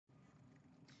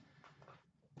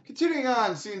Continuing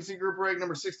on, CNC group break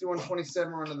number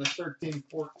 6127. We're into the 13,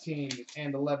 14,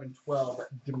 and 11, 12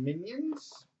 Dominions.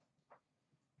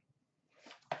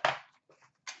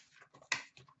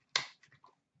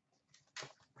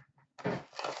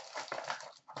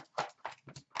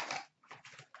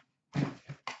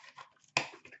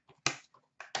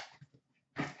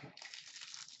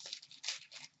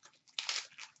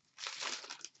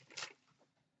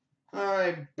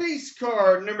 Alright, base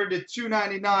card number to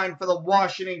 299 for the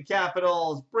Washington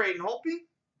Capitals, Braden Holtby.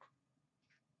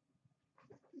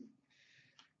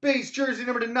 Base jersey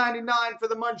number to 99 for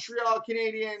the Montreal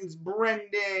Canadiens,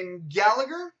 Brendan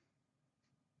Gallagher.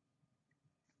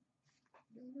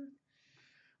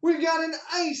 We've got an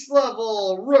ice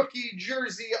level rookie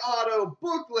jersey auto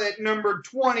booklet number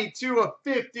 22 of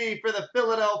 50 for the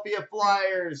Philadelphia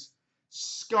Flyers,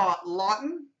 Scott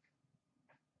Laughton.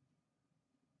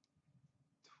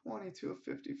 22 of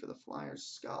 50 for the Flyers,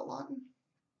 Scott Laughton.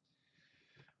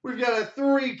 We've got a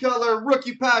 3-color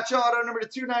rookie patch auto number to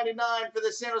 299 for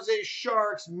the San Jose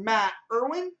Sharks, Matt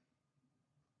Irwin.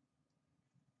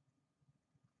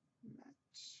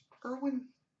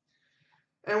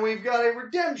 And we've got a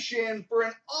redemption for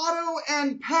an auto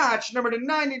and patch number to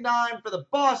 99 for the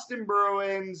Boston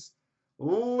Bruins,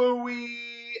 Louis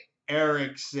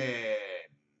Eriksson.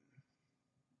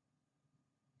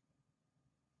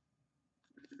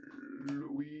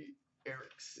 Louis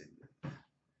Eriksson.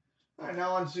 All right,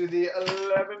 now on to the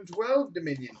 11-12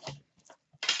 Dominion.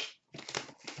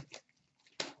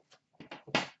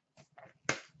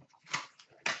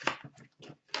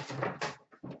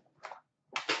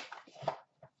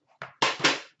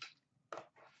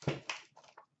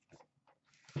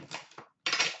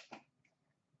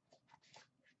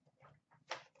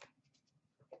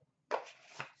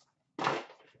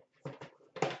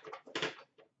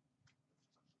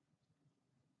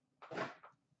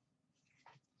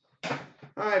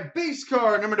 All right, base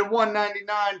card number to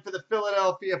 199 for the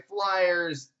Philadelphia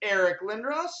Flyers, Eric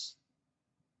Lindros.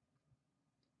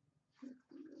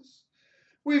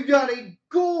 We've got a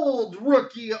gold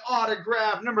rookie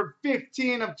autograph number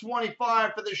 15 of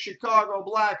 25 for the Chicago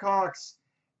Blackhawks,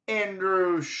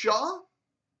 Andrew Shaw.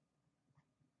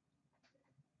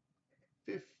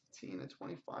 15 of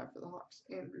 25 for the Hawks,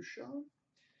 Andrew Shaw.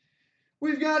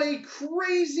 We've got a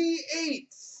crazy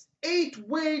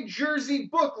eight-way jersey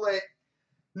booklet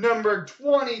number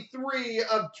 23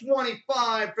 of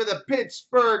 25 for the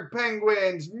Pittsburgh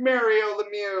Penguins, Mario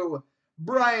Lemieux,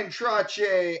 Brian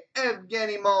Trottier,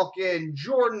 Evgeny Malkin,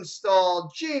 Jordan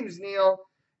Staal, James Neal,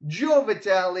 Joe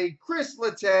Vitale, Chris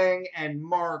Letang, and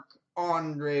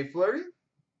Marc-Andre Fleury.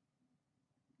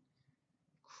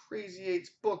 Crazy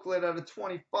Eights booklet out of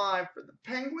 25 for the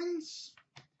Penguins.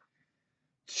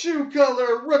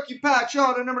 2-color rookie patch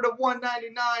auto number to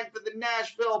 199 for the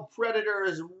Nashville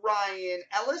Predators, Ryan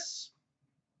Ellis.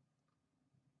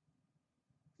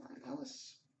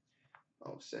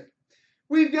 Oh, sick.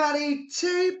 We've got a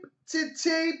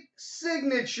tape-to-tape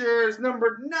signatures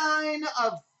number 9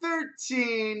 of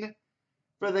 13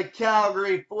 for the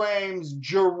Calgary Flames,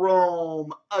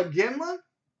 Jerome Iginla.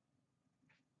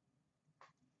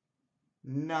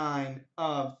 9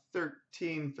 of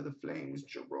 13 for the Flames,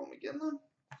 Jerome Iginla.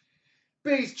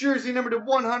 Base jersey number to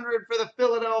 100 for the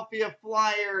Philadelphia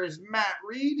Flyers, Matt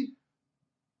Reed.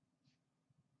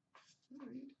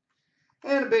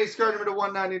 And a base card number to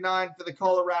 199 for the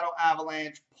Colorado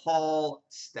Avalanche, Paul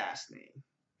Stastny.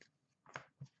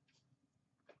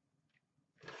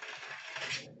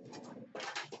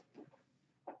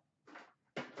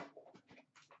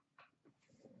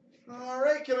 All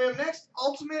right, coming up next,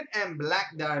 Ultimate and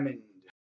Black Diamond.